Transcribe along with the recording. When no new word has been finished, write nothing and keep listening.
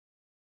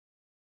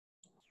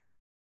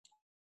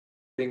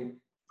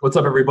What's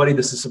up, everybody?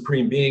 This is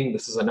Supreme Being.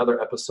 This is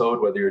another episode,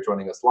 whether you're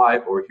joining us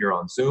live or here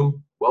on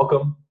Zoom.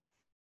 Welcome.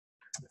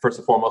 First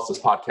and foremost, this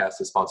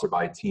podcast is sponsored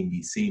by Team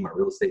BC, my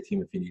real estate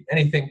team. If you need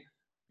anything,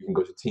 you can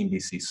go to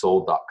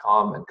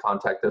teambcsold.com and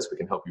contact us. We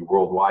can help you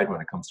worldwide when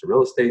it comes to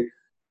real estate.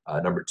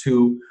 Number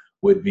two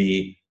would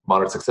be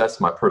Modern Success,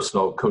 my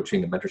personal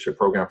coaching and mentorship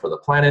program for the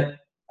planet.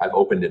 I've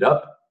opened it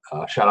up.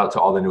 Shout out to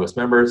all the newest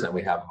members, and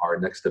we have our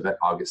next event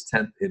August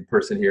 10th in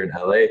person here in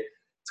LA.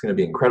 It's going to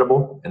be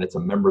incredible, and it's a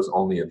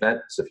members-only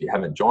event. So if you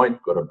haven't joined,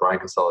 go to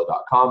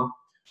briancasella.com,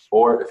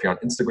 or if you're on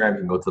Instagram, you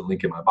can go to the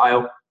link in my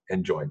bio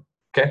and join.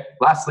 Okay.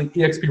 Lastly,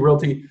 eXp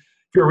Realty. If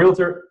you're a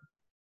realtor,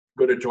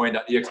 go to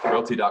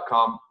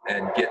join.exprealty.com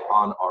and get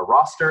on our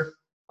roster.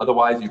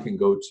 Otherwise, you can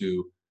go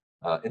to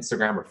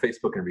Instagram or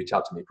Facebook and reach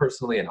out to me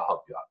personally, and I'll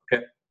help you out.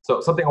 Okay.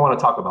 So something I want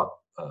to talk about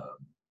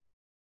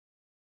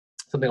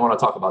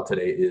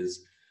today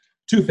is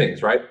two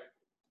things, right?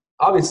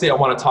 Obviously, I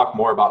want to talk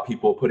more about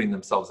people putting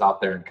themselves out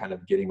there and kind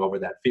of getting over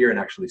that fear and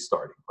actually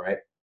starting, right?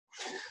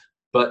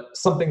 But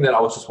something that I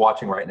was just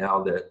watching right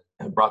now that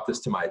brought this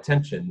to my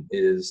attention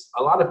is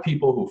a lot of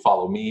people who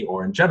follow me,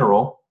 or in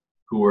general,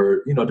 who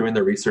are, doing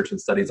their research and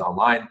studies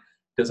online.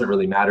 Doesn't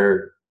really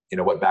matter,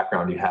 what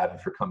background you have.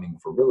 If you're coming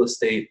for real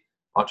estate,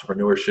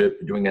 entrepreneurship,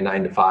 you're doing a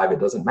 9-to-5,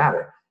 it doesn't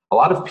matter. A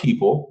lot of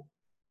people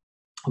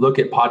look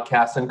at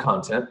podcasts and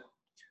content,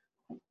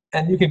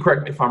 and you can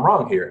correct me if I'm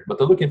wrong here, but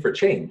they're looking for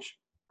change.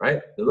 Right?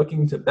 They're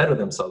looking to better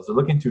themselves. They're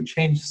looking to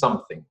change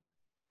something,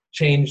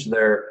 change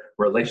their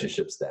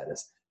relationship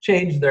status,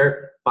 change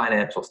their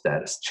financial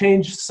status,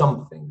 change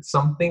something.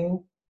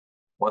 Something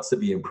wants to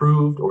be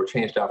improved or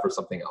changed out for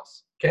something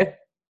else. Okay?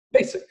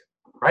 Basic,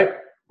 right?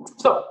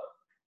 So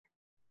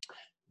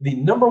the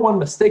number one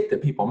mistake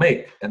that people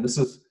make, and this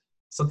is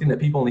something that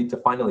people need to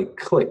finally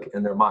click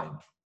in their mind.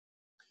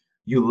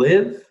 You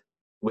live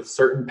with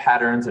certain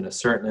patterns in a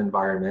certain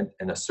environment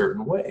in a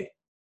certain way.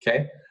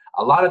 Okay?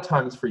 A lot of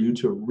times for you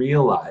to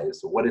realize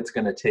what it's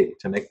going to take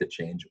to make the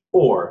change,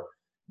 or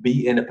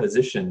be in a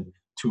position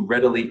to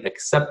readily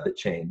accept the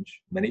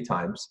change, many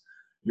times,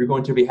 you're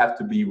going to have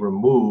to be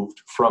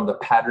removed from the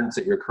patterns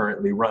that you're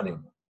currently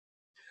running.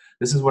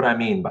 This is what I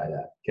mean by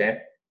that, okay?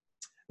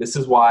 This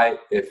is why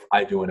if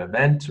I do an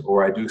event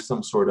or I do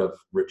some sort of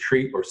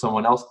retreat or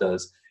someone else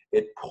does,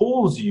 it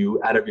pulls you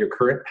out of your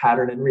current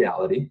pattern in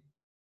reality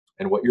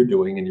and what you're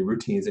doing and your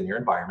routines and your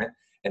environment,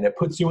 and it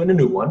puts you in a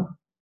new one,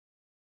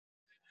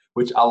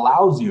 which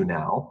allows you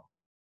now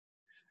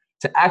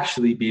to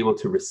actually be able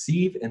to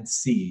receive and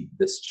see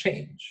this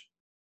change.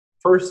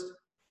 First,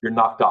 you're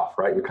knocked off,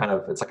 right?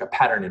 It's like a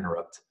pattern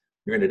interrupt.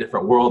 You're in a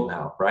different world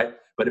now, right?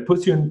 But it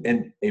puts you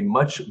in a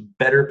much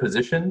better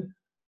position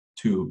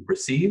to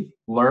receive,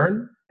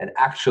 learn, and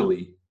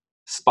actually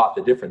spot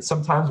the difference.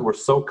 Sometimes we're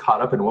so caught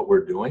up in what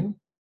we're doing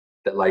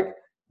that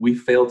we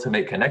fail to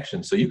make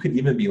connections. So you could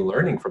even be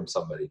learning from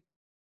somebody,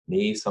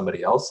 me,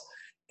 somebody else,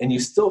 and you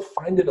still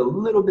find it a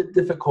little bit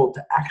difficult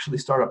to actually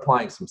start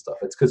applying some stuff.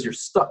 It's because you're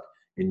stuck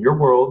in your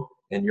world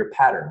and your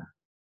pattern,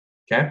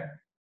 okay?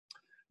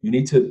 You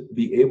need to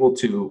be able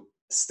to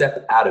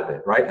step out of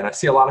it, right? And I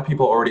see a lot of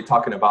people already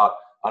talking about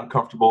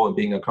uncomfortable and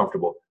being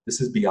uncomfortable.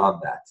 This is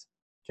beyond that,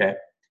 okay?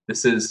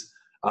 This is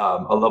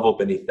a level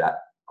beneath that.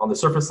 On the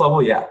surface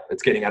level, yeah,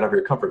 it's getting out of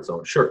your comfort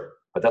zone, sure,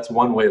 but that's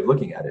one way of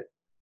looking at it.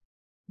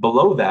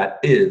 Below that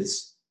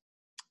is,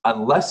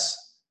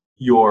 unless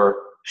you're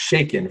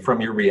shaken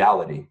from your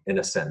reality, in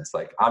a sense,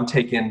 I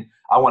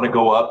want to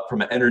go up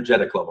from an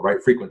energetic level,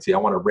 right? Frequency. I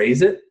want to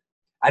raise it.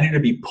 I need to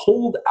be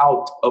pulled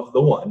out of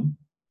the one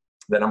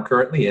that I'm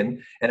currently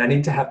in, and I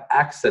need to have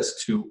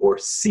access to or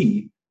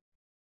see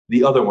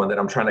the other one that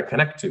I'm trying to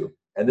connect to.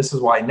 And this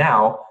is why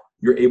now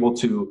you're able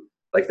to,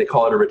 they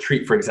call it a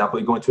retreat, for example.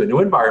 You go into a new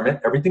environment,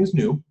 everything's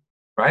new,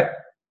 right?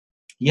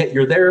 Yet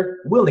you're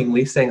there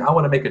willingly saying, I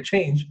want to make a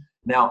change.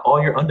 Now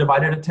all your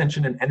undivided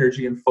attention and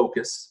energy and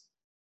focus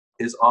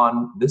is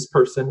on this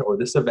person or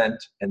this event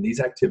and these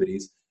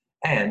activities,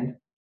 and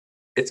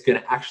it's going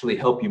to actually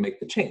help you make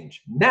the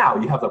change. Now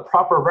you have the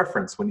proper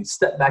reference when you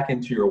step back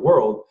into your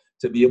world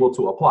to be able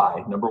to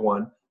apply, number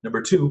one.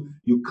 Number two,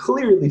 you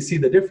clearly see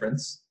the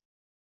difference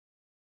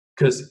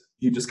because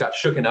you just got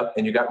shooken up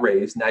and you got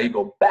raised. Now you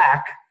go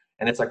back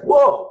and it's like,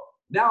 whoa,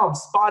 now I'm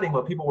spotting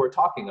what people were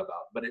talking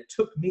about. But it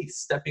took me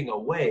stepping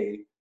away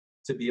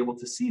to be able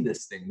to see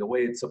this thing the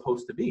way it's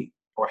supposed to be,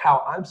 or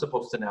how I'm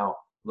supposed to now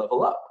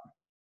level up.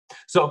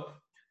 So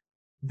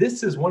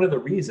this is one of the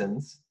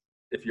reasons,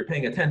 if you're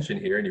paying attention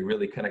here and you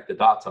really connect the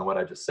dots on what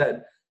I just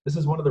said, this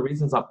is one of the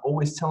reasons I'm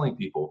always telling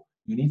people,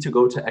 you need to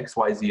go to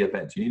XYZ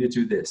events. You need to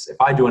do this. If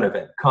I do an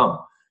event, come.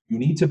 You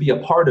need to be a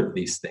part of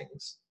these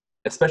things,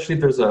 especially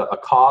if there's a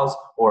cause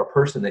or a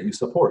person that you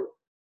support.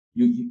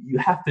 You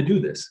have to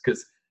do this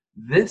because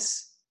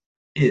this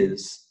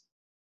is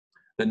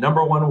the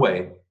number one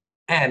way.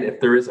 And if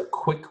there is a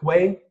quick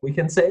way, we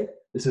can say,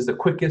 this is the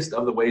quickest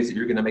of the ways that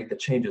you're going to make the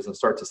changes and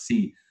start to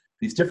see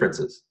these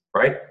differences,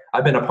 right?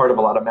 I've been a part of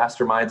a lot of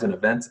masterminds and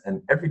events,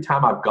 and every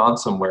time I've gone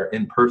somewhere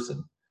in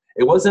person,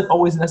 it wasn't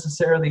always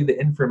necessarily the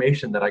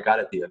information that I got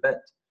at the event.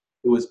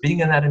 It was being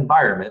in that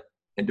environment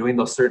and doing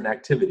those certain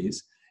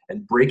activities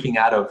and breaking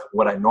out of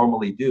what I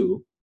normally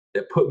do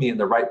that put me in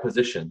the right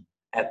position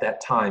at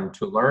that time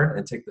to learn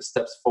and take the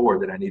steps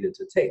forward that I needed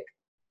to take.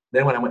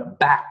 Then when I went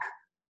back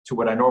to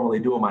what I normally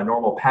do in my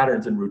normal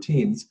patterns and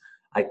routines,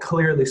 I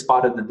clearly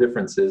spotted the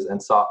differences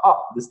and saw,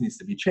 oh, this needs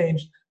to be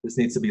changed. This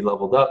needs to be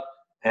leveled up,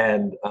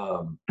 and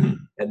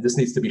this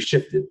needs to be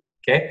shifted.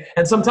 Okay.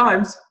 And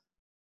sometimes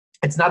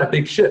it's not a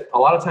big shift. A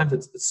lot of times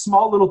it's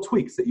small little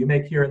tweaks that you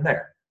make here and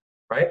there,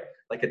 right?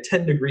 Like a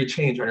 10-degree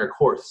change on your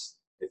course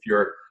if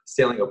you're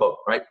sailing a boat,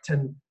 right?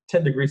 10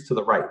 degrees to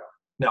the right.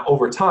 Now,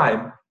 over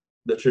time,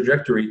 the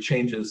trajectory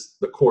changes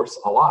the course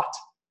a lot,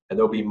 and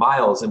there'll be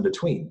miles in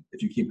between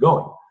if you keep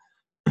going.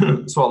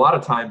 So a lot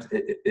of times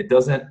it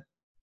doesn't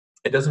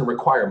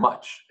require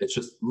much. It's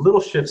just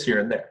little shifts here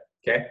and there,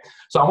 okay?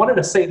 So I wanted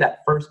to say that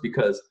first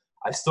because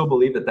I still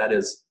believe that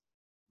is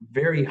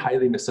very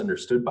highly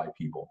misunderstood by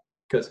people,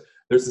 because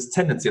there's this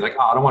tendency like,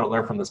 oh, I don't want to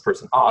learn from this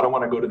person. Oh, I don't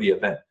want to go to the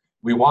event.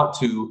 We want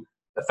to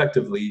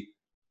effectively,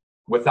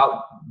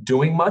 without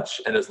doing much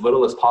and as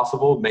little as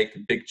possible,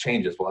 make big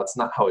changes. Well, that's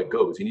not how it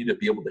goes. You need to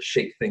be able to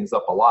shake things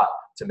up a lot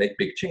to make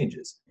big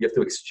changes. You have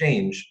to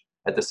exchange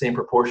at the same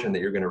proportion that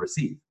you're going to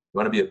receive. You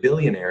want to be a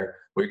billionaire,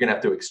 well, you're going to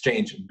have to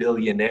exchange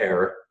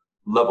billionaire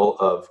level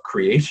of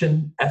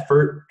creation,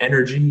 effort,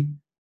 energy,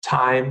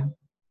 time.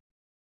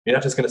 You're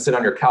not just going to sit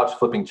on your couch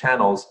flipping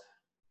channels,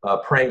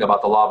 praying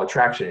about the law of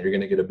attraction, and you're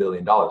going to get $1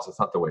 billion. That's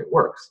not the way it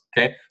works.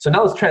 Okay. So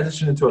now let's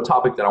transition into a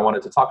topic that I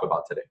wanted to talk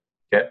about today.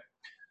 Okay.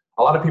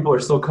 A lot of people are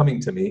still coming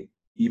to me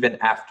even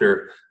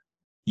after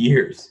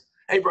years.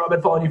 Hey, bro, I've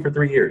been following you for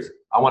 3 years.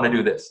 I want to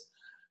do this.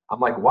 I'm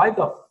like, why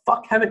the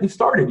fuck haven't you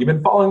started? You've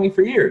been following me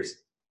for years,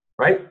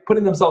 right?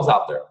 Putting themselves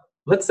out there.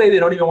 Let's say they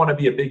don't even want to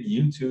be a big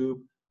YouTube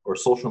or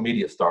social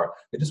media star.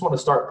 They just want to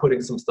start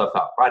putting some stuff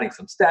out, writing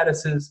some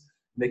statuses,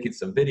 making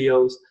some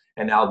videos.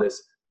 And now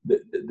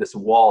this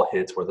wall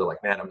hits where they're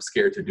like, man, I'm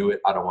scared to do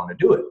it. I don't want to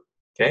do it.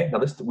 Okay.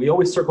 Now we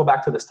always circle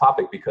back to this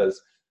topic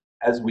because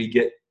as we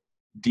get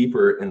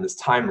deeper in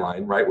this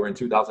timeline, right? We're in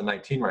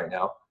 2019 right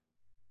now.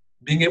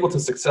 Being able to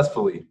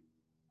successfully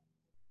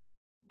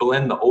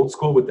blend the old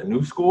school with the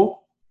new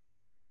school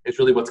is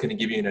really what's going to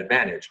give you an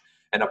advantage.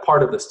 And a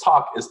part of this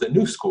talk is the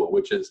new school,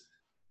 which is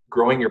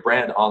growing your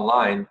brand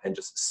online and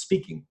just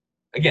speaking.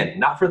 Again,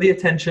 not for the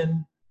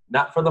attention,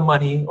 not for the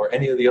money or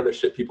any of the other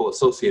shit people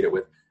associate it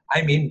with.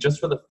 I mean,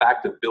 just for the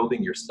fact of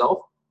building yourself,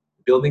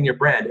 building your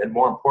brand, and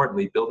more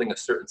importantly, building a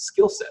certain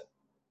skill set.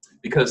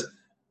 Because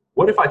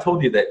what if I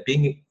told you that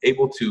being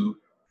able to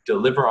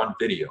deliver on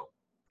video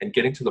and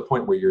getting to the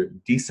point where you're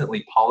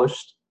decently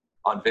polished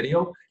on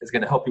video is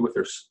going to help you with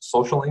your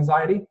social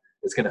anxiety,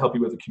 it's going to help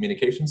you with the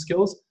communication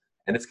skills,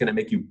 and it's going to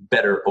make you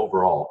better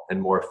overall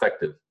and more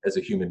effective as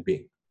a human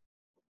being.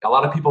 A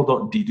lot of people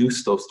don't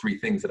deduce those 3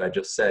 things that I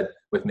just said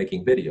with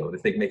making video. They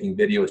think making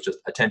video is just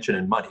attention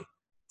and money.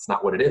 It's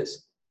not what it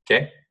is,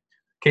 okay?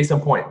 Case in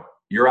point,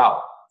 you're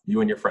out,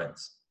 you and your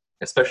friends,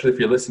 especially if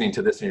you're listening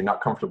to this and you're not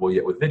comfortable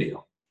yet with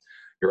video.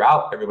 You're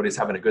out, everybody's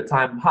having a good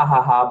time, ha,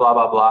 ha, ha, blah,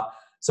 blah, blah.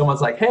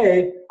 Someone's like,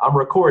 hey, I'm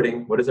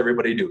recording. What does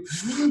everybody do?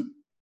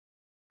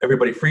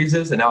 Everybody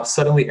freezes, and now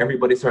suddenly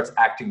everybody starts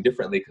acting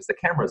differently because the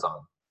camera's on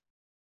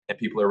and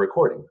people are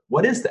recording.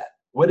 What is that?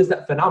 What is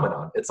that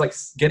phenomenon? It's like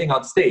getting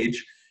on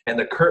stage and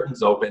the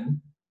curtain's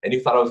open and you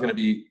thought it was going to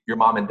be your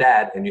mom and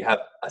dad, and you have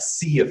a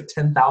sea of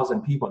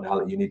 10,000 people now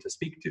that you need to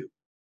speak to.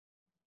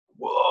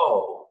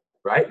 Whoa,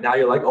 right? Now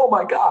you're like, oh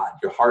my God,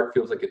 your heart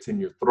feels like it's in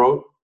your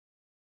throat.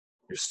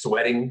 You're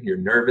sweating, you're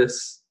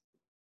nervous,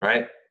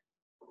 right?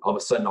 All of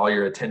a sudden, all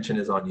your attention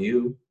is on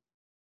you.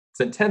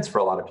 It's intense for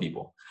a lot of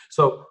people.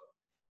 So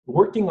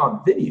working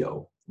on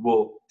video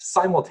will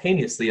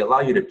simultaneously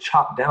allow you to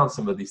chop down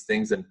some of these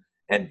things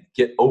and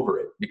get over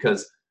it,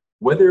 because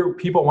whether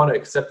people want to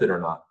accept it or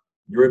not,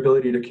 your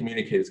ability to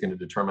communicate is going to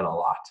determine a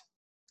lot,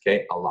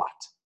 okay? A lot.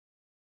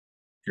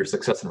 Your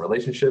success in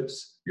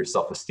relationships, your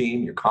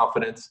self-esteem, your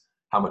confidence,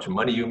 how much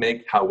money you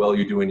make, how well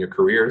you do in your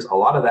careers, a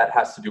lot of that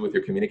has to do with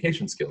your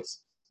communication skills,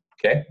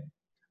 okay?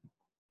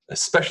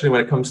 Especially when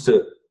it comes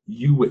to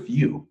you with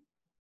you.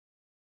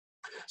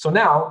 So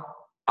now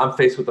I'm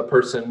faced with a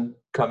person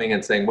coming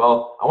and saying,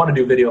 well, I want to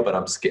do video, but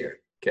I'm scared,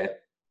 okay?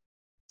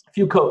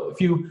 A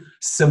few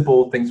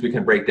simple things we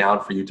can break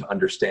down for you to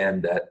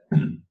understand that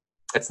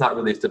it's not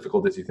really as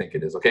difficult as you think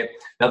it is, okay?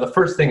 Now, the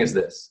first thing is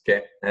this,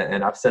 okay?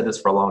 And I've said this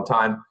for a long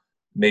time.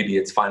 Maybe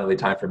it's finally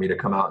time for me to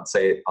come out and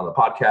say it on the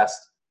podcast.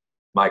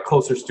 My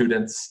closer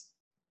students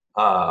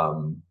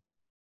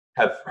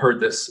have heard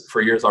this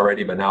for years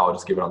already, but now I'll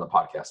just give it on the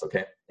podcast,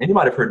 okay? And you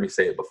might have heard me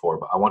say it before,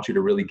 but I want you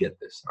to really get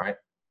this, all right?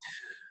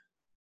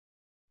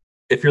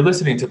 If you're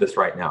listening to this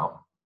right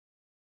now,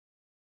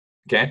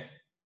 okay,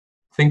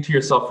 think to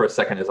yourself for a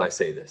second as I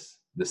say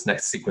this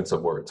next sequence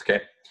of words,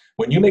 okay?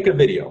 When you make a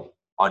video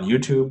on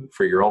YouTube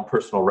for your own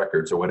personal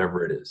records or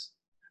whatever it is,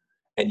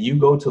 and you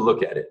go to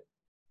look at it,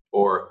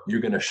 or you're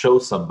going to show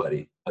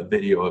somebody a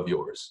video of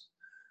yours,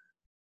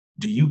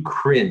 do you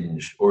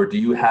cringe or do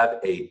you have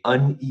an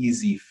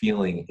uneasy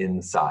feeling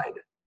inside?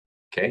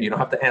 Okay, you don't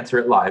have to answer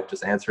it live,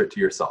 just answer it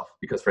to yourself.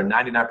 Because for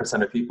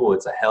 99% of people,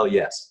 it's a hell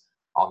yes.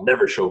 I'll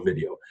never show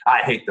video. I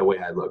hate the way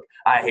I look.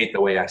 I hate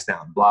the way I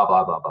sound, blah,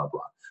 blah, blah, blah,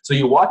 blah. So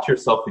you watch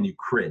yourself and you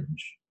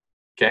cringe,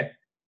 okay?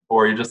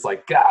 Or you're just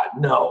like, God,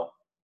 no,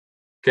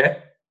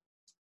 okay?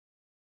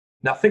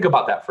 Now think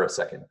about that for a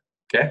second,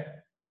 okay?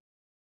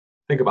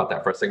 Think about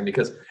that for a second,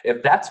 because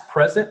if that's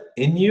present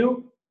in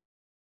you,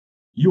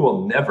 you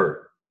will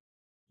never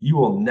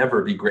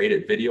be great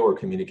at video or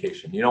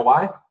communication. You know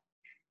why?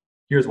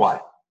 Here's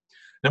why.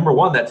 Number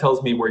one, that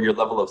tells me where your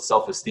level of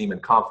self-esteem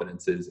and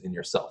confidence is in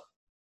yourself,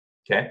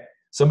 okay?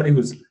 Somebody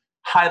who's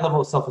high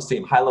level of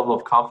self-esteem, high level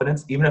of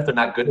confidence, even if they're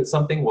not good at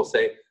something, will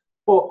say,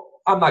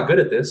 well, I'm not good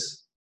at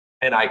this,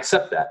 and I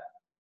accept that.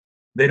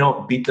 They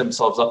don't beat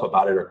themselves up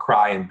about it or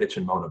cry and bitch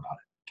and moan about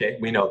it, okay?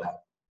 We know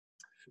that.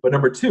 But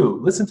number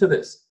two, listen to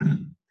this.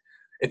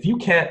 If you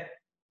can't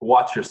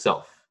watch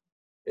yourself,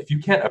 if you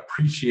can't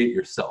appreciate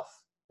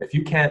yourself, if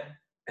you can't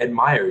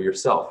admire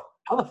yourself,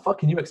 how the fuck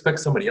can you expect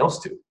somebody else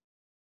to?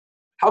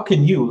 How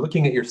can you,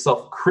 looking at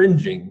yourself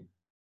cringing,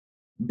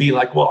 be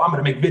like, well, I'm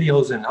gonna make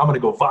videos and I'm gonna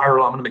go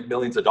viral, I'm gonna make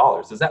millions of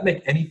dollars? Does that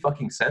make any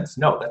fucking sense?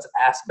 No, that's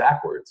ass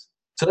backwards.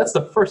 So that's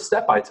the first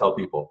step I tell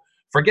people.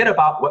 Forget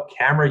about what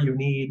camera you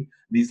need,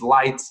 these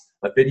lights,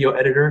 a video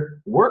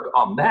editor. Work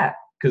on that,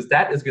 because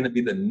that is gonna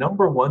be the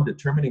number one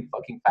determining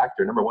fucking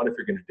factor. Number one, if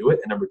you're gonna do it,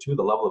 and number two,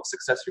 the level of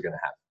success you're gonna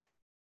have,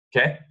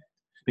 okay?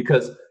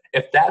 Because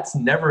if that's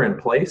never in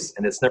place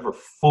and it's never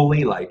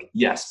fully like,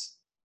 yes,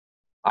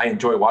 I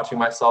enjoy watching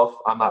myself,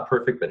 I'm not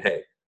perfect, but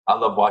hey, I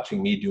love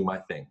watching me do my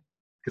thing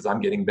because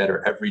I'm getting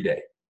better every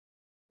day.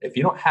 If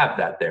you don't have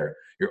that there,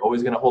 you're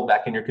always going to hold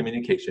back in your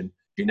communication.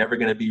 You're never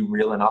going to be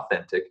real and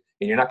authentic,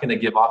 and you're not going to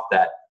give off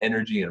that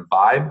energy and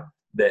vibe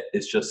that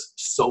is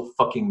just so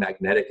fucking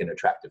magnetic and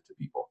attractive to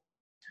people.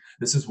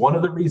 This is one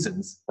of the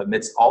reasons,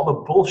 amidst all the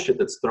bullshit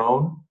that's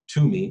thrown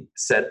to me,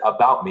 said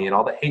about me, and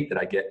all the hate that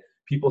I get,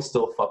 people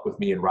still fuck with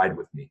me and ride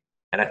with me.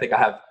 And I think I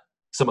have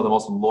some of the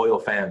most loyal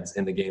fans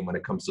in the game when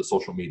it comes to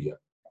social media,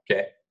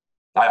 okay?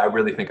 I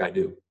really think I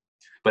do.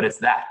 But it's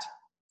that.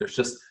 There's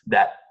just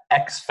that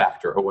X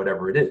factor or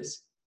whatever it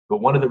is. But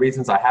one of the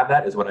reasons I have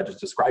that is what I just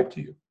described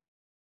to you.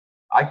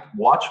 I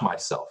watch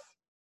myself.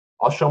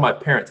 I'll show my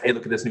parents, hey,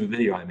 look at this new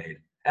video I made.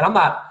 And I'm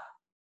not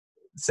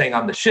saying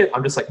I'm the shit.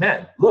 I'm just like,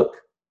 man, look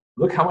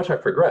how much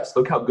I've progressed.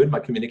 Look how good my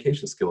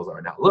communication skills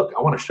are now. Look,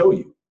 I want to show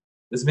you.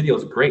 This video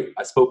is great.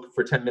 I spoke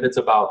for 10 minutes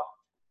about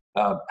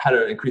how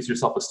to increase your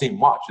self-esteem.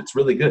 Watch, it's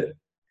really good.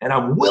 And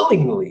I'm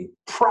willingly,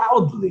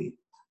 proudly,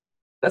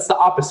 that's the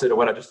opposite of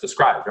what I just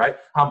described, right?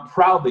 I'm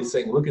proudly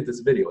saying, look at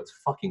this video. It's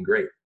fucking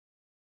great.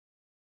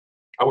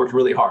 I worked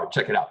really hard.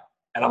 Check it out.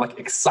 And I'm like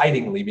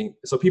excitingly being,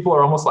 so people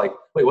are almost like,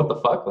 wait, what the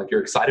fuck? Like,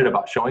 you're excited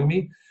about showing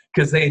me?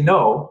 Because they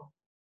know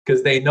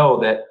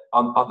that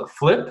on the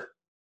flip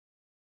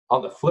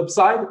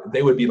side,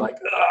 they would be like,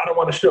 I don't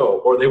want to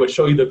show. Or they would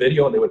show you the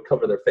video and they would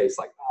cover their face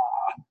like,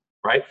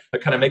 right?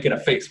 They're kind of making a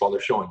face while they're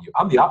showing you.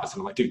 I'm the opposite.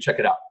 I'm like, dude, check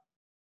it out.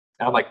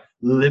 And I'm like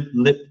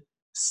lip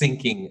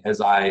syncing as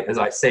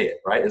I say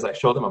it, right? As I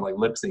show them, I'm like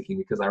lip syncing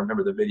because I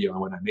remember the video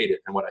and when I made it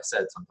and what I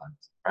said sometimes,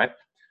 right?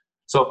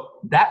 So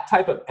that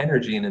type of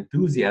energy and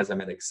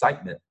enthusiasm and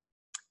excitement,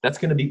 that's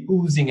going to be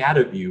oozing out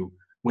of you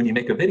when you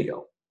make a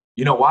video.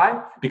 You know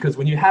why? Because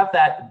when you have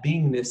that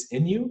beingness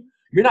in you,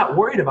 you're not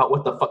worried about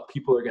what the fuck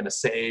people are going to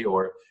say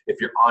or if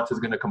your aunt is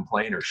going to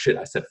complain or shit,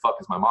 I said fuck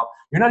is my mom.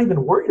 You're not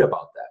even worried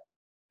about that.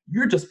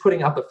 You're just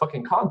putting out the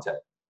fucking content.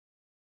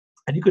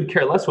 And you could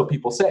care less what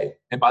people say.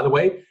 And by the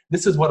way,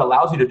 this is what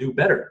allows you to do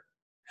better.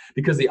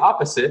 Because the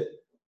opposite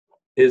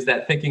is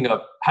that thinking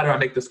of, how do I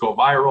make this go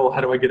viral?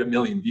 How do I get 1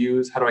 million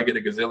views? How do I get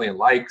a gazillion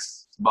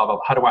likes? Blah, blah,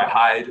 blah. How do I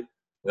hide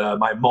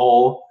my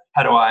mole?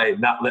 How do I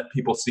not let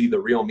people see the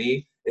real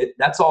me?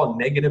 That's all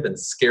negative and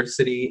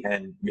scarcity,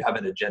 and you have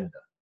an agenda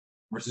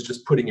versus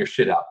just putting your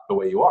shit out the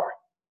way you are.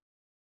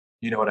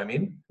 You know what I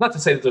mean? Not to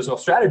say that there's no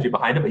strategy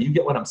behind it, but you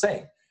get what I'm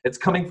saying. It's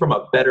coming from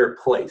a better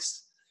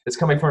place. It's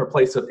coming from a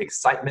place of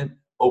excitement,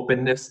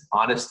 openness,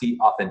 honesty,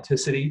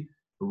 authenticity,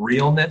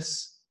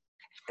 realness,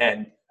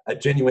 and a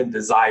genuine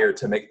desire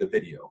to make the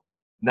video,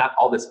 not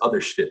all this other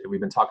shit that we've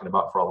been talking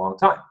about for a long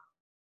time.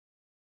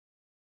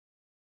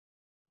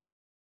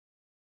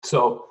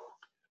 So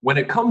when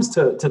it comes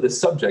to this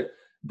subject,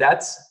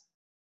 that's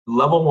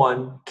level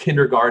 1,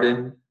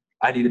 kindergarten.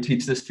 I need to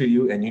teach this to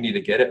you and you need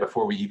to get it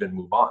before we even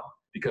move on.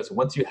 Because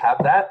once you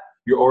have that,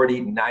 you're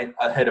already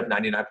ahead of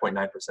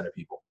 99.9% of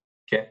people,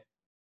 okay?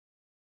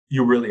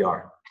 You really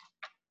are.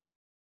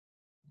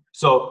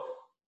 So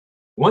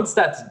once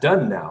that's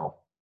done now,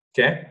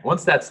 okay?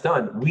 Once that's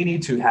done, we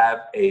need to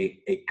have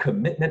a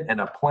commitment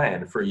and a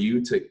plan for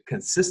you to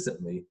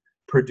consistently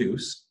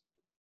produce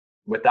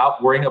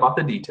without worrying about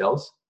the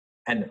details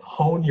and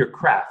hone your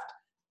craft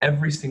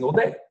every single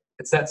day.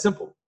 It's that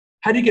simple.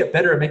 How do you get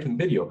better at making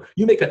video?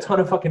 You make a ton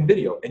of fucking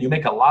video and you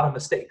make a lot of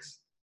mistakes.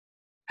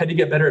 How do you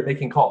get better at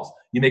making calls?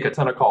 You make a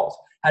ton of calls.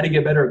 How do you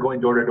get better at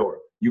going door to door?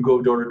 You go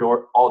door to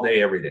door all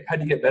day, every day. How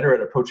do you get better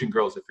at approaching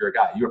girls if you're a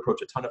guy? You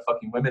approach a ton of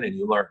fucking women and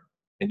you learn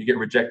and you get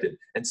rejected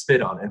and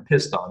spit on and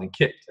pissed on and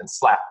kicked and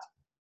slapped.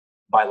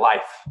 by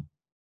life.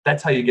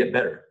 That's how you get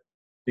better,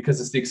 because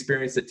it's the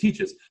experience that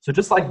teaches. So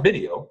just like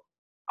video,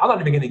 I'm not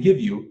even going to give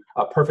you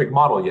a perfect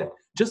model yet.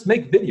 Just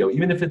make video,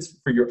 even if it's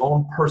for your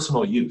own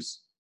personal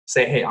use.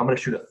 Say, hey, I'm going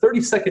to shoot a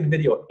 30-second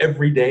video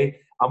every day.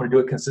 I'm going to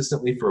do it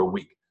consistently for a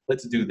week.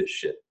 Let's do this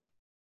shit.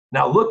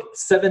 Now look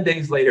 7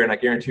 days later, and I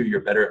guarantee you you're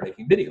better at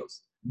making videos.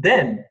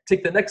 Then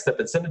take the next step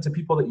and send it to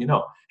people that you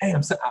know. Hey,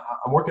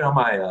 I'm working on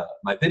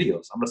my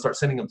videos. I'm going to start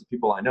sending them to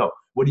people I know.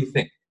 What do you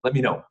think? Let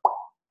me know.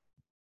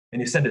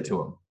 And you send it to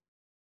them.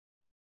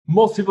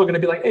 Most people are going to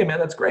be like, hey, man,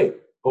 that's great.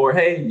 Or,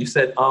 hey, you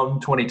said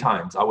 20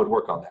 times. I would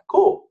work on that.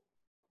 Cool.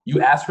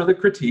 You asked for the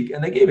critique,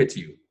 and they gave it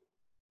to you.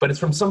 But it's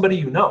from somebody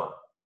you know.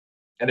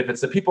 And if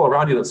it's the people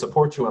around you that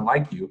support you and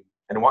like you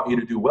and want you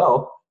to do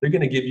well, they're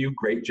going to give you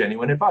great,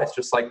 genuine advice,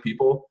 just like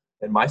people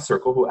in my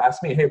circle who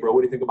ask me, hey, bro,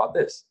 what do you think about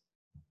this?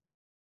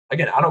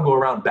 Again, I don't go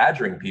around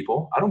badgering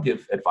people. I don't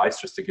give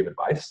advice just to give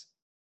advice.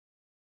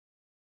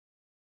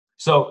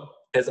 So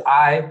as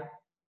I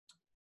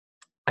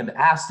am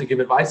asked to give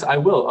advice, I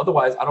will.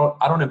 Otherwise, I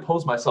don't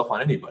impose myself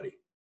on anybody.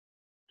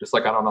 Just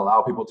like I don't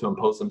allow people to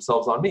impose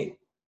themselves on me,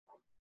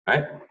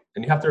 right?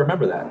 And you have to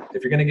remember that.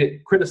 If you're going to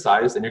get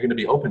criticized and you're going to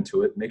be open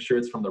to it, make sure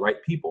it's from the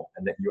right people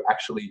and that you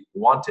actually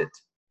want it,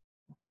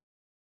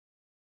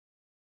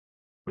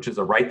 which is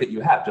a right that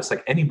you have. Just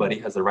like anybody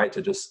has the right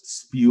to just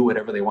spew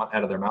whatever they want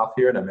out of their mouth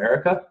here in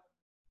America,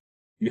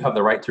 you have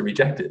the right to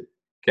reject it,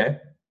 okay?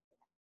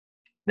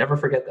 Never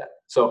forget that.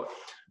 So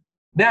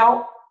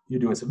now you're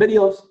doing some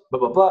videos, blah,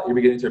 blah, blah. You're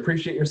beginning to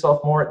appreciate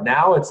yourself more.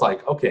 Now it's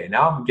like, okay,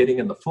 now I'm getting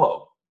in the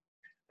flow.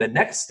 The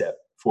next step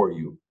for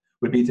you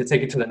would be to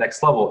take it to the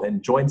next level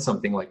and join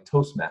something like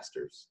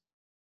Toastmasters,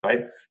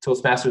 right?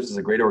 Toastmasters is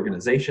a great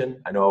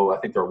organization. I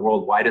think they're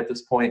worldwide at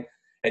this point,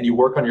 and you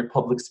work on your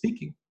public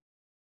speaking.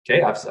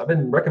 Okay, I've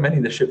been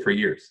recommending this shit for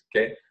years,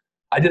 okay?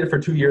 I did it for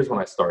 2 years when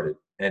I started,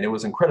 and it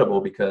was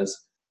incredible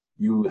because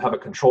you have a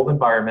controlled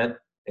environment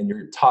and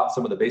you're taught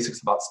some of the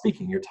basics about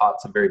speaking. You're taught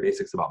some very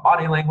basics about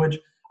body language,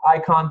 eye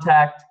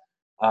contact,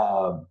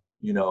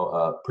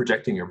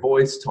 projecting your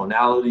voice,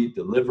 tonality,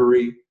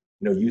 delivery,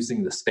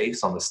 using the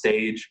space on the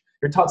stage.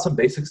 You're taught some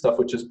basic stuff,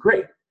 which is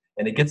great.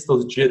 And it gets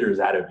those jitters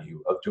out of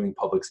you of doing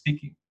public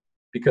speaking.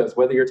 Because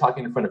whether you're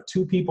talking in front of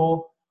 2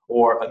 people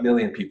or 1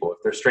 million people, if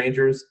they're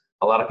strangers,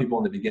 a lot of people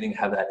in the beginning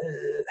have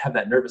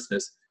that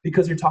nervousness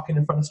because you're talking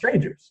in front of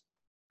strangers,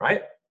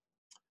 right?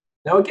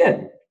 Now,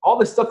 again, all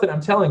this stuff that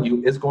I'm telling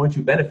you is going to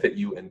benefit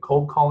you in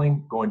cold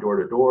calling, going door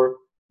to door,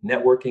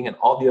 networking, and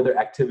all the other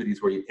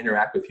activities where you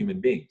interact with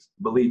human beings.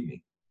 Believe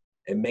me,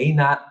 it may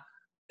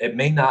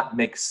not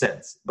make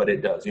sense, but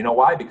it does. You know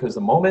why? Because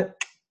the moment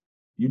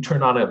you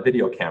turn on a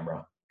video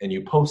camera and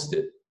you post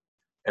it,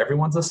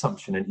 everyone's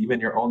assumption and even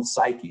your own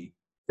psyche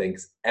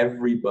thinks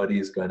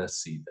everybody's gonna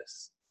see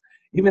this.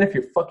 Even if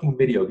your fucking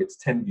video gets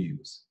 10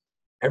 views,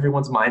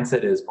 everyone's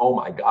mindset is, oh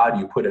my God,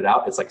 you put it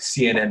out. It's like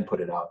CNN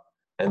put it out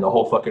and the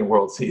whole fucking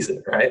world sees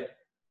it, right?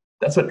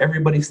 That's what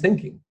everybody's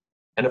thinking.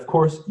 And of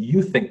course,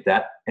 you think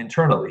that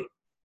internally,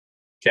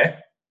 okay?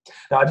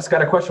 Now, I just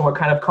got a question, what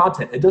kind of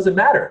content? It doesn't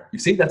matter. You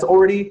see, that's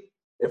already,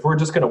 if we're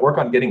just gonna work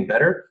on getting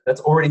better,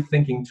 that's already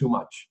thinking too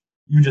much.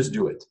 You just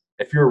do it.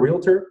 If you're a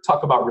realtor,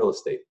 talk about real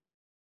estate.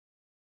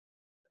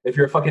 If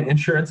you're a fucking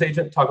insurance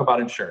agent, talk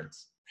about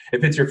insurance.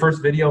 If it's your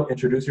first video,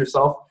 introduce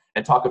yourself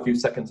and talk a few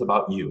seconds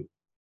about you.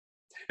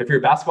 If you're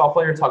a basketball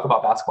player, talk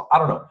about basketball. I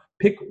don't know.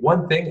 Pick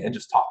one thing and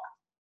just talk.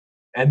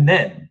 And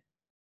then,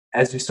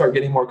 as you start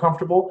getting more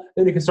comfortable,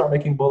 then you can start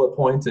making bullet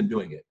points and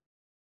doing it.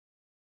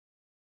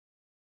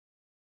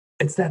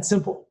 It's that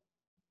simple.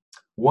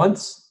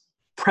 Once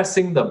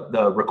pressing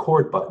the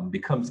record button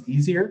becomes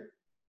easier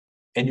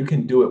and you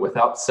can do it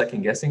without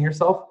second guessing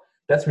yourself,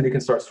 that's when you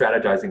can start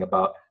strategizing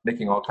about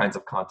making all kinds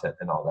of content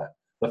and all that.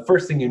 The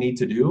first thing you need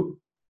to do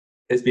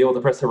is be able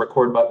to press the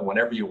record button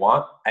whenever you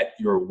want at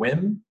your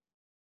whim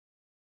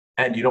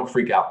and you don't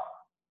freak out,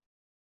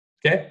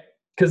 okay?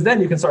 Because then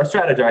you can start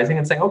strategizing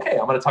and saying, okay,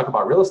 I'm gonna talk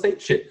about real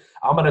estate, shit.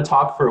 I'm gonna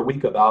talk for a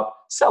week about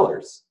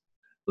sellers,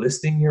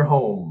 listing your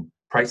home,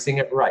 pricing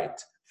it right,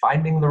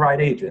 finding the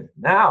right agent.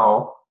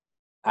 Now,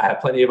 I have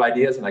plenty of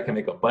ideas and I can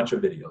make a bunch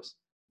of videos.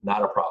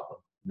 Not a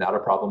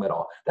problem at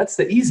all. That's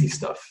the easy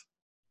stuff.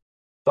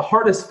 The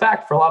hardest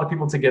fact for a lot of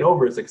people to get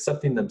over is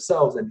accepting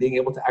themselves and being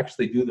able to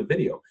actually do the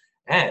video.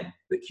 And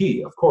the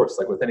key, of course,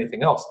 like with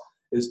anything else,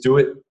 is do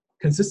it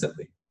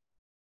consistently,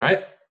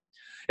 right?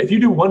 If you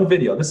do one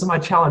video, this is my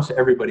challenge to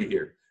everybody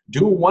here.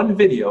 Do one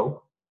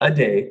video a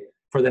day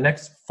for the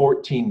next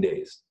 14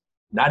 days.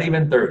 Not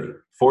even 30,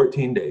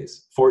 14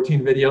 days.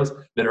 14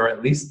 videos that are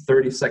at least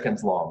 30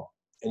 seconds long.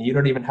 And you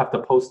don't even have to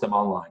post them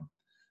online.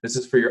 This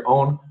is for your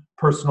own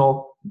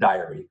personal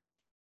diary.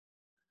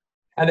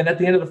 And then at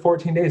the end of the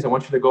 14 days, I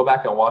want you to go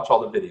back and watch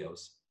all the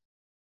videos.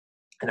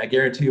 And I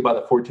guarantee you by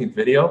the 14th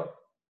video,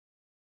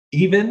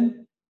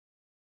 even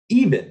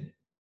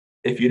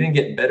if you didn't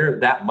get better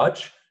that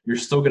much, you're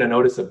still gonna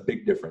notice a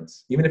big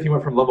difference. Even if you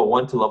went from level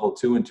 1 to level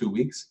 2 in 2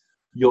 weeks,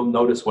 you'll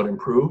notice what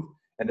improved,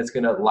 and it's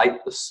gonna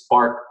light the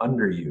spark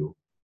under you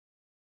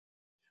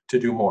to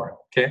do more.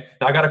 Okay.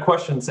 Now I got a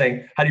question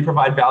saying, how do you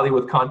provide value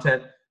with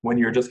content when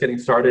you're just getting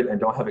started and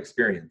don't have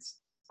experience,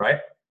 right?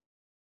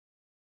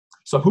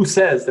 So who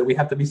says that we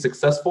have to be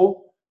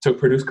successful to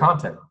produce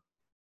content?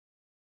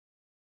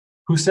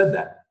 Who said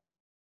that?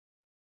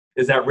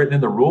 Is that written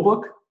in the rule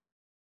book?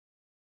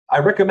 I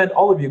recommend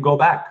all of you go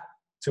back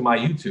to my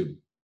YouTube.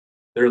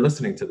 They're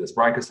listening to this,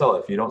 Brian Casella.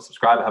 If you don't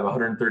subscribe, I have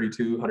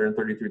 132,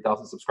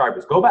 133,000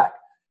 subscribers. Go back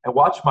and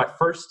watch my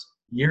first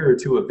year or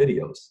two of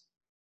videos.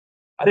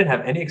 I didn't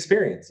have any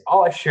experience.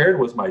 All I shared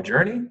was my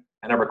journey,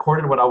 and I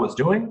recorded what I was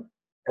doing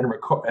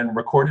and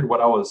recorded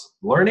what I was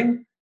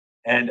learning.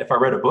 And if I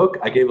read a book,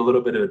 I gave a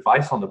little bit of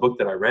advice on the book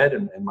that I read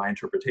and my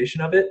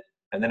interpretation of it.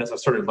 And then as I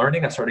started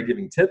learning, I started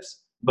giving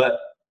tips, but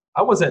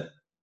I wasn't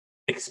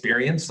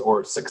experienced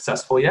or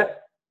successful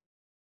yet.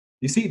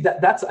 You see,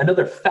 that's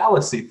another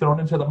fallacy thrown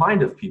into the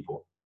mind of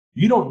people.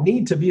 You don't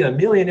need to be a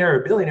millionaire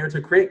or billionaire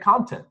to create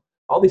content.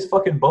 All these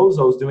fucking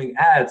bozos doing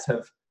ads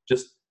have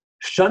just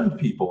shunned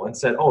people and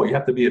said, oh, you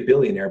have to be a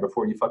billionaire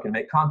before you fucking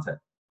make content.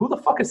 Who the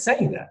fuck is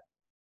saying that?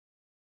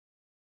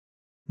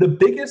 The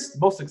biggest,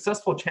 most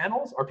successful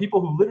channels are people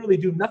who literally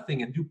do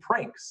nothing and do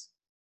pranks.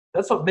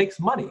 That's what makes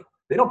money.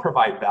 They don't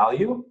provide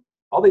value.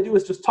 All they do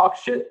is just talk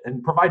shit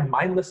and provide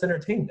mindless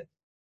entertainment.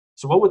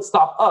 So what would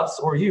stop us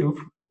or you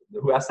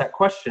who asked that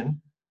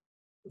question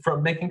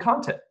from making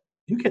content?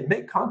 You can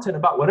make content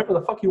about whatever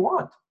the fuck you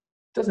want.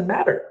 It doesn't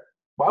matter.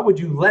 Why would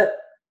you let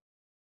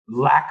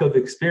lack of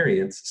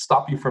experience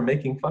stop you from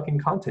making fucking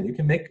content? You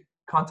can make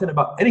content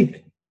about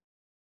anything.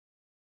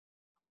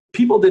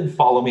 People didn't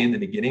follow me in the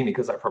beginning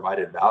because I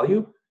provided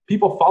value.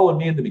 People followed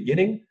me in the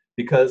beginning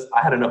because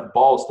I had enough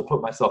balls to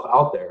put myself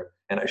out there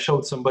and I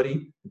showed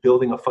somebody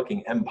building a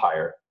fucking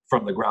empire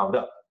from the ground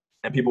up.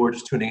 And people were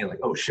just tuning in like,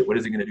 oh shit, what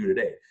is he gonna do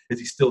today? Is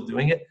he still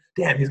doing it?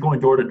 Damn, he's going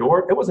door to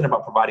door. It wasn't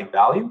about providing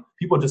value.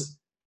 People just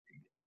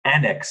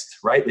annexed,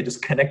 right? They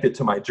just connected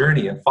to my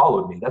journey and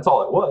followed me. That's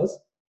all it was.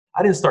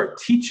 I didn't start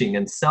teaching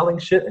and selling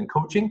shit and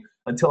coaching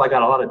until I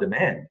got a lot of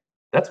demand.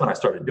 That's when I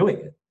started doing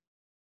it.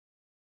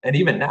 And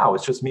even now,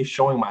 it's just me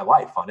showing my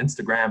life on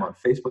Instagram, on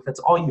Facebook. That's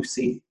all you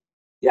see.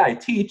 Yeah, I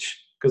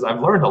teach because I've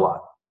learned a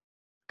lot,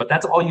 but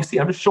that's all you see.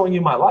 I'm just showing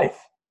you my life.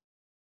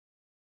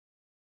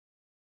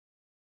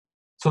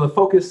 So the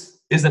focus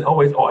isn't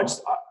always,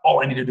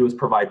 all I need to do is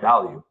provide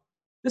value.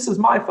 This is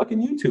my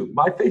fucking YouTube,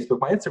 my Facebook,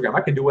 my Instagram.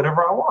 I can do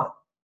whatever I want.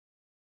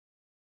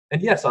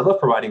 And yes, I love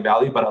providing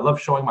value, but I love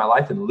showing my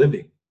life and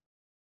living.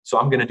 So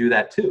I'm going to do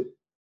that too,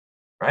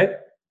 right?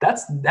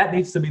 That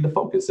needs to be the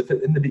focus. If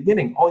in the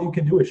beginning, all you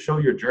can do is show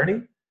your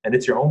journey and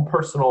it's your own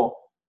personal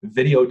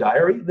video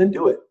diary, then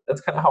do it.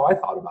 That's kind of how I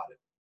thought about it.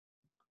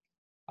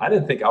 I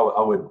didn't think I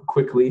would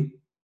quickly,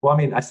 well, I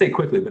mean, I say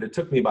quickly, but it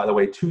took me, by the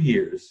way, 2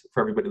 years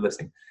for everybody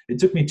listening. It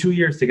took me 2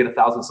 years to get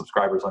 1,000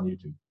 subscribers on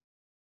YouTube.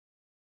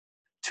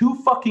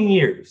 2 fucking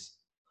years.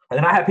 And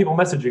then I had people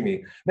messaging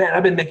me, man,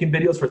 I've been making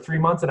videos for 3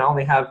 months and I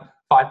only have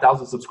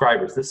 5,000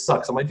 subscribers. This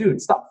sucks. I'm like,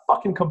 dude, stop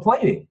fucking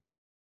complaining.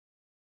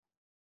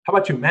 How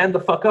about you man the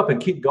fuck up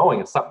and keep going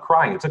and stop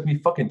crying? It took me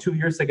fucking 2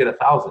 years to get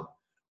 1,000.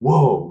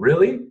 Whoa,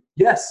 really?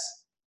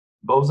 Yes,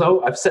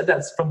 bozo. I've said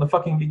that from the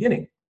fucking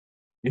beginning.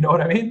 You know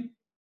what I mean?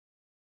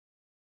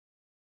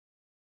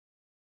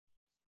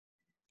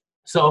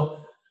 So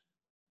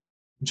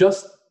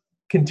just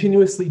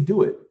continuously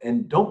do it.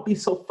 And don't be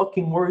so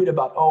fucking worried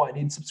about, oh, I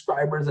need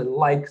subscribers and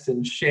likes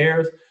and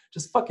shares.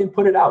 Just fucking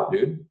put it out,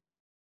 dude.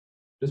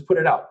 Just put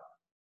it out.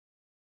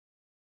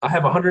 I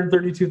have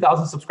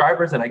 132,000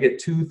 subscribers and I get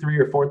 2, 3,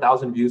 or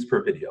 4,000 views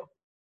per video.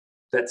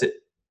 That's it.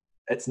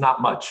 It's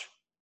not much.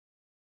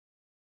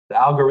 The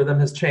algorithm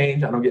has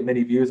changed. I don't get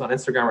many views on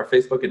Instagram or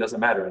Facebook. It doesn't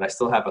matter. And I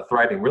still have a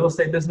thriving real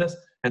estate business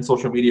and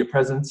social media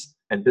presence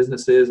and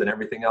businesses and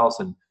everything else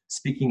and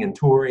speaking and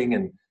touring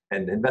and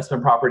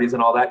investment properties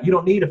and all that. You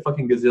don't need a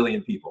fucking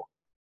gazillion people.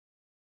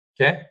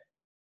 Okay?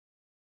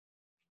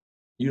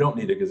 You don't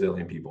need a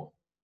gazillion people.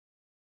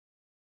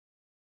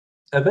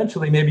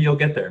 Eventually, maybe you'll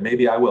get there.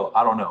 Maybe I will.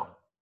 I don't know.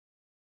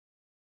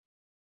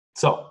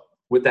 So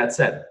with that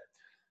said,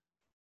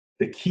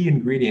 the key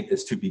ingredient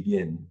is to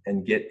begin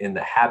and get in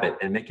the habit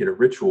and make it a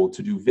ritual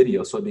to do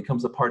video so it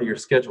becomes a part of your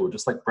schedule,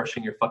 just like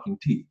brushing your fucking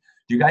teeth.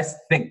 Do you guys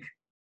think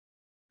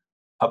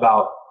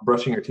about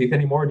brushing your teeth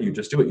anymore? Do you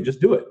just do it? You just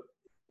do it.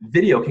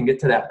 Video can get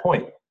to that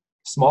point.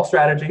 Small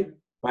strategy,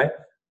 right?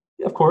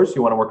 Of course,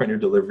 you want to work on your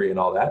delivery and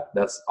all that.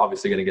 That's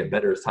obviously going to get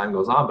better as time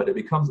goes on, but it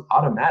becomes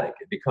automatic.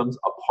 It becomes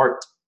a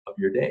part of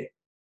your day.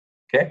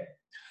 Okay?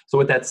 So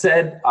with that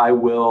said, I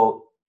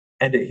will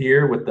end it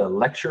here with the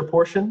lecture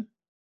portion.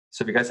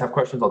 So if you guys have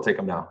questions, I'll take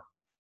them now.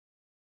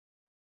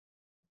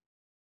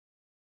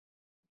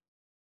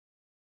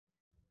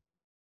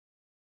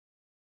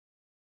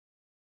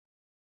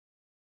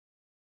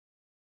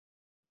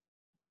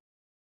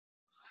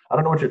 I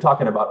don't know what you're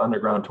talking about,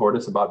 Underground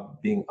Tortoise,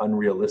 about being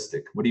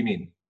unrealistic. What do you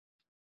mean?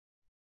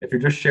 If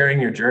you're just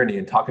sharing your journey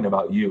and talking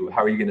about you,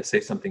 how are you going to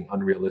say something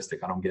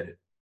unrealistic? I don't get it.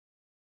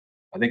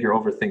 I think you're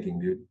overthinking,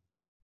 dude.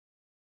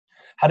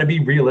 How to be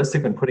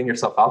realistic when putting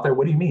yourself out there?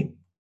 What do you mean?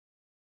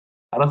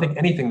 I don't think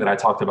anything that I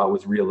talked about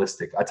was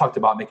realistic. I talked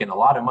about making a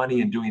lot of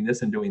money and doing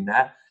this and doing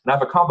that. And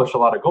I've accomplished a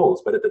lot of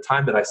goals. But at the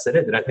time that I said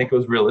it, did I think it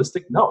was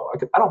realistic? No,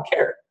 I don't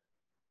care.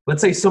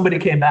 Let's say somebody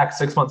came back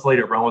 6 months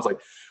later, bro, and was like,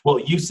 well,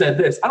 you said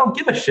this. I don't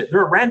give a shit.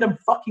 They're a random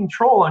fucking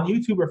troll on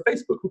YouTube or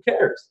Facebook. Who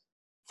cares?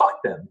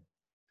 Fuck them.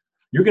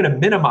 You're going to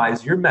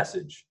minimize your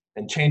message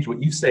and change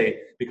what you say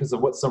because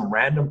of what some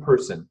random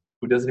person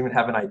who doesn't even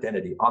have an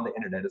identity on the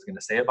internet is going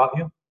to say about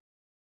you.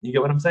 You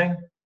get what I'm saying?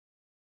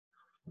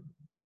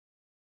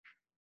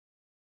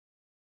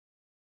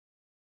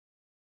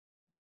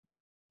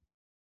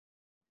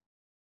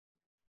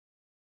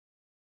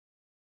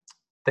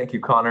 Thank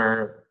you,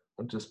 Connor.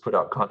 I'll just put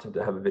out content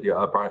to have a video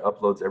up. Brian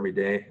uploads every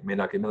day. It may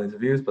not get millions of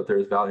views, but there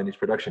is value in each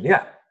production.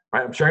 Yeah,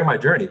 right. I'm sharing my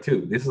journey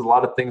too. This is a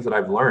lot of things that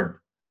I've learned.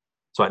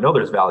 So I know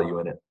there's value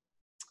in it.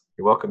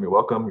 You're welcome. You're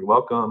welcome. You're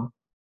welcome.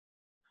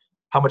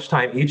 How much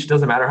time each?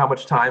 Doesn't matter how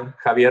much time,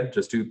 Javier.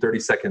 Just do 30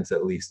 seconds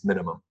at least,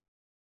 minimum.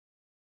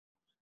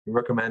 You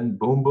recommend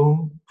Boom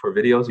Boom for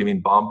videos? You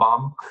mean Bomb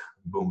Bomb?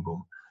 Boom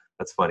Boom.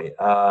 That's funny.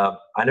 I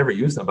never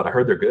used them, but I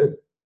heard they're good.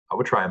 I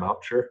would try them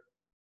out, sure.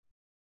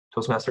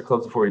 Toastmaster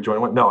clubs before you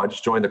join one? No, I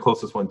just joined the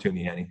closest one to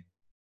me, Annie.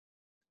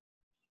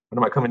 When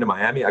am I coming to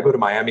Miami? I go to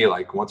Miami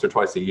like once or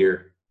twice a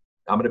year.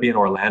 I'm going to be in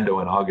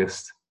Orlando in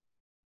August.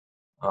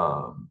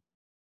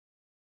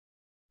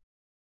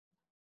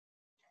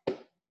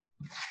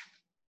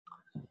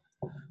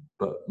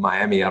 But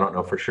Miami, I don't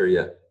know for sure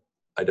yet.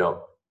 I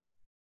don't.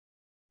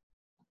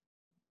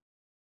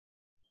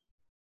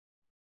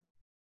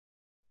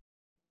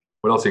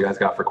 What else you guys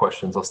got for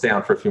questions? I'll stay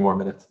on for a few more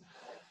minutes.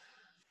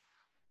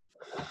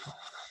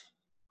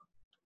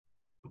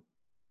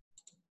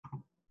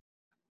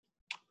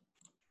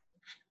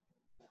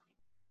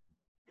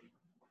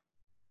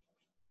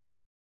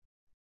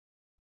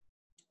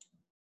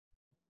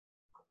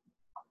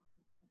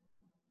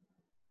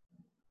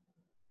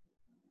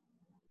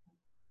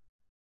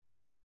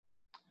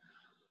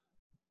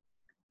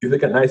 Do you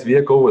think a nice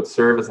vehicle would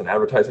serve as an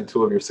advertising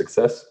tool of your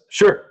success?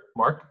 Sure,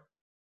 Mark.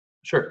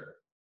 Sure.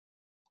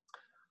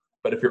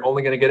 But if you're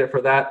only going to get it for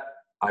that,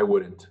 I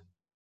wouldn't.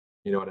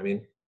 You know what I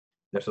mean?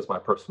 That's just my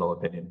personal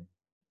opinion.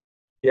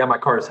 Yeah, my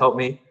cars help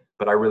me,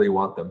 but I really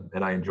want them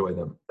and I enjoy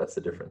them. That's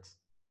the difference.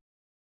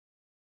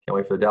 Can't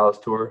wait for the Dallas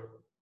tour.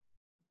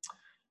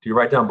 Do you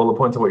write down bullet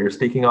points of what you're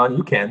speaking on?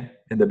 You can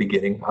in the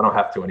beginning. I don't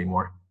have to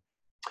anymore.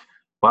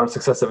 Modern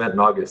Success event in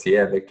August.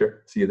 Yeah,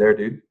 Victor. See you there,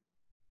 dude.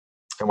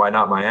 And why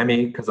not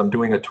Miami? Because I'm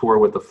doing a tour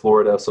with the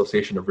Florida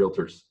Association of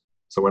Realtors.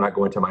 So we're not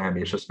going to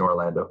Miami. It's just in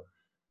Orlando.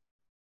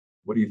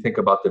 What do you think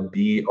about the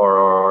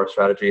BRRR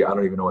strategy? I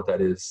don't even know what that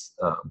is,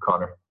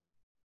 Connor.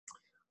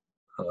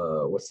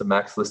 What's the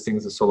max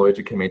listings a solo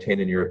agent can maintain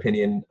in your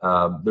opinion?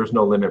 There's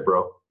no limit,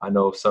 bro. I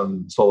know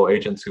some solo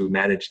agents who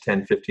manage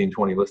 10, 15,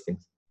 20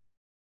 listings.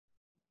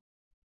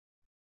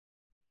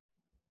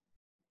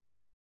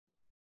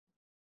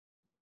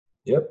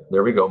 Yep,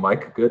 there we go,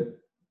 Mike. Good.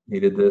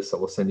 Needed this. I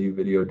will send you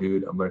video,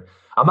 dude.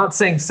 I'm not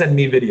saying send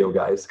me video,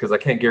 guys, because I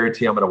can't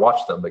guarantee I'm going to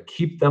watch them, but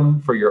keep them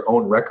for your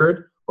own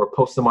record or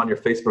post them on your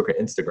Facebook or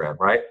Instagram,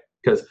 right?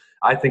 Because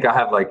I think I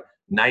have like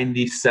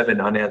 97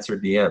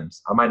 unanswered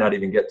DMs. I might not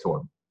even get to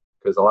them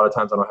because a lot of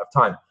times I don't have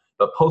time.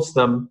 But post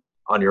them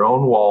on your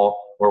own wall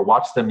or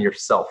watch them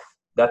yourself.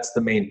 That's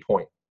the main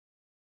point.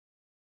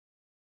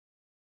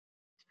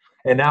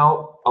 And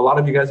now a lot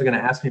of you guys are going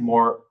to ask me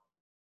more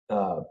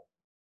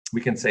we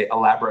can say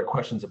elaborate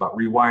questions about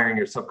rewiring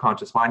your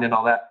subconscious mind and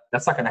all that.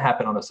 That's not going to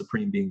happen on a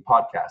Supreme Being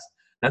podcast.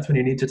 That's when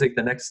you need to take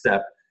the next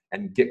step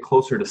and get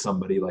closer to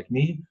somebody like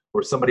me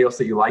or somebody else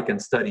that you like and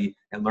study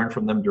and learn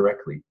from them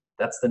directly.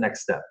 That's the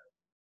next step.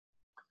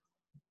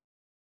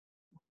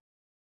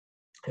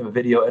 I have a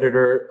video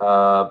editor.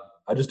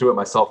 I just do it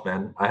myself,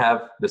 man. I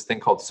have this thing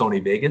called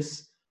Sony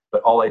Vegas,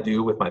 but all I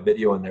do with my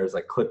video in there is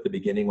I clip the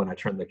beginning when I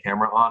turn the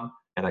camera on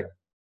and I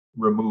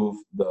remove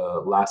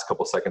the last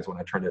couple seconds when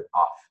I turn it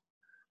off.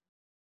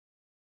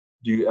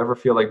 Do you ever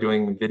feel like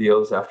doing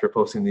videos after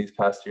posting these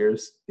past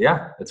years?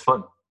 Yeah, it's fun.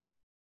 You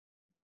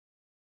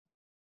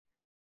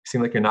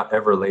seem like you're not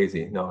ever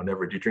lazy. No,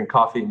 never. Do you drink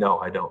coffee? No,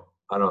 I don't.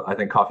 I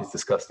think coffee's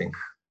disgusting,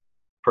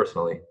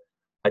 personally.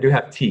 I do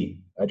have tea.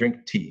 I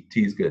drink tea.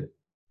 Tea is good.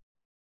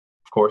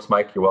 Of course,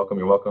 Mike, you're welcome.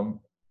 You're welcome.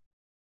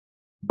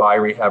 Buy,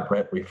 rehab,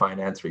 rent,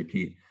 refinance,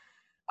 repeat.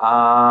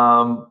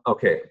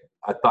 Okay,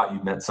 I thought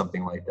you meant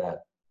something like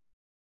that.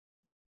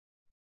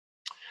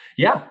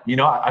 Yeah, you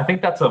know, I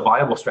think that's a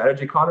viable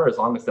strategy, Connor, as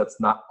long as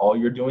that's not all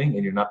you're doing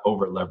and you're not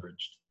over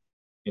leveraged.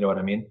 You know what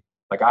I mean?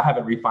 Like I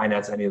haven't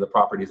refinanced any of the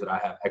properties that I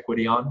have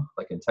equity on,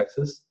 like in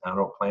Texas. And I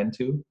don't plan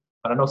to,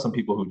 but I know some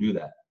people who do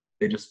that.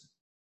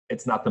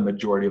 It's not the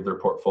majority of their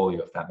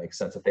portfolio, if that makes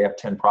sense. If they have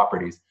 10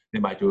 properties, they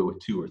might do it with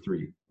 2 or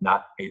 3,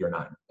 not 8 or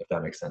 9, if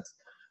that makes sense.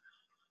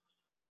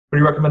 What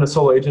do you recommend a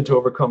solo agent to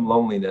overcome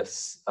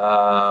loneliness?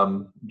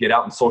 Get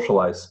out and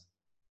socialize,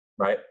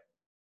 right?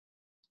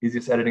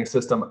 Easiest editing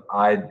system.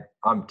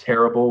 I'm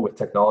terrible with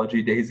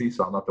technology, Daisy,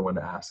 so I'm not the one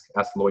to ask.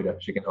 Ask Loida.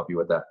 She can help you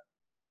with that.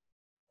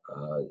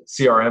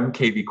 CRM,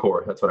 KV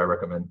Core. That's what I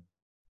recommend.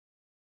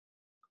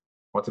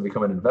 Want to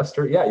become an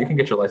investor? Yeah, you can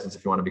get your license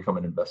if you want to become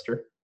an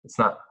investor. It's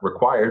not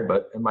required,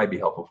 but it might be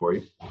helpful for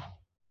you.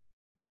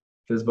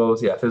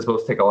 FSBOs, yeah,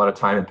 FSBOs take a lot of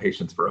time and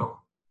patience, bro.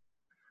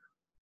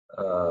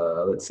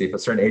 Let's see, if a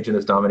certain agent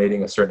is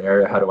dominating a certain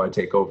area, how do I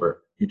take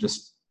over?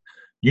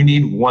 You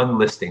need one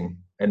listing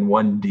and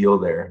one deal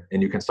there,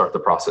 and you can start the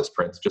process,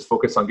 Prince. Just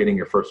focus on getting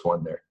your first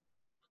one there.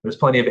 There's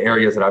plenty of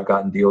areas that I've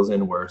gotten deals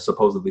in where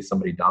supposedly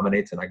somebody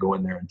dominates, and I go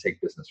in there and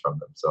take business from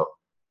them. So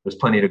there's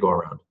plenty to go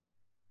around.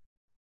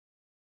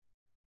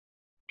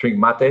 Drink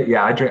mate?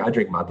 Yeah, I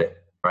drink mate,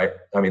 right?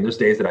 I mean, there's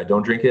days that I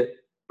don't drink it,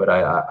 but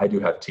I do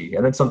have tea.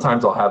 And then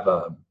sometimes I'll have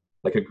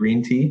like a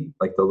green tea,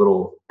 like the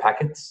little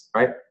packets,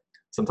 right?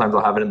 Sometimes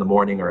I'll have it in the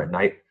morning or at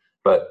night,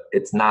 but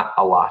it's not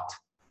a lot,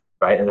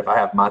 right? And if I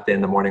have mate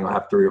in the morning, I'll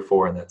have 3 or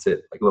 4 and that's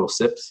it, like little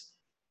sips.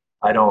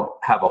 I don't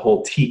have a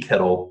whole tea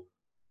kettle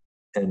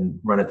and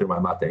run it through my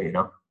mate, you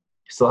know?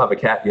 Still have a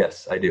cat?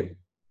 Yes, I do.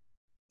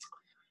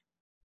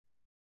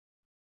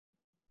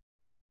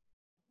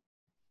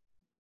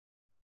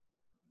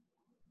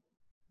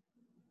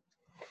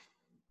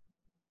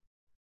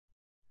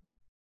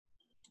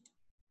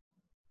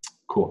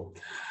 Cool.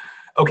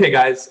 Okay,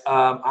 guys,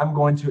 I'm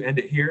going to end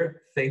it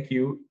here. Thank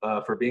you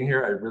for being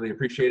here. I really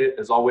appreciate it.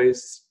 As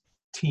always,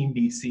 Team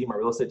BC, my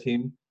real estate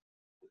team,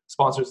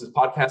 sponsors this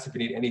podcast. If you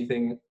need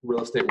anything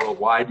real estate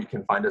worldwide, you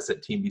can find us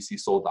at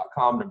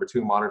teambcsold.com. Number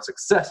 2, Modern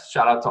Success.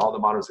 Shout out to all the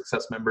Modern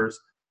Success members.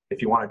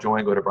 If you want to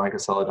join, go to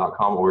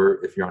briancasella.com,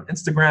 or if you're on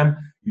Instagram,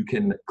 you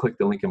can click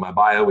the link in my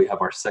bio. We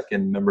have our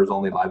second members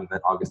only live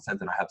event August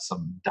 10th, and I have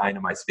some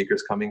dynamite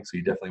speakers coming, so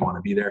you definitely want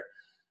to be there.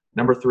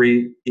 Number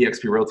 3,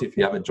 eXp Realty. If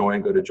you haven't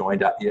joined, go to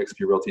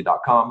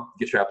join.exprealty.com,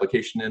 get your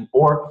application in,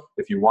 or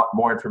if you want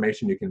more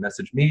information, you can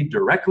message me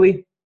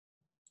directly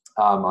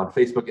on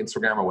Facebook,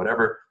 Instagram, or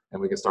whatever,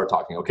 and we can start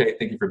talking. Okay,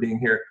 thank you for being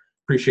here.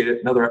 Appreciate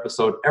it. Another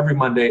episode every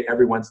Monday,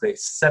 every Wednesday,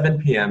 7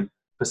 p.m.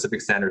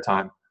 Pacific Standard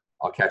Time.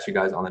 I'll catch you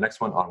guys on the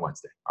next one on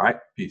Wednesday. All right,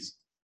 peace.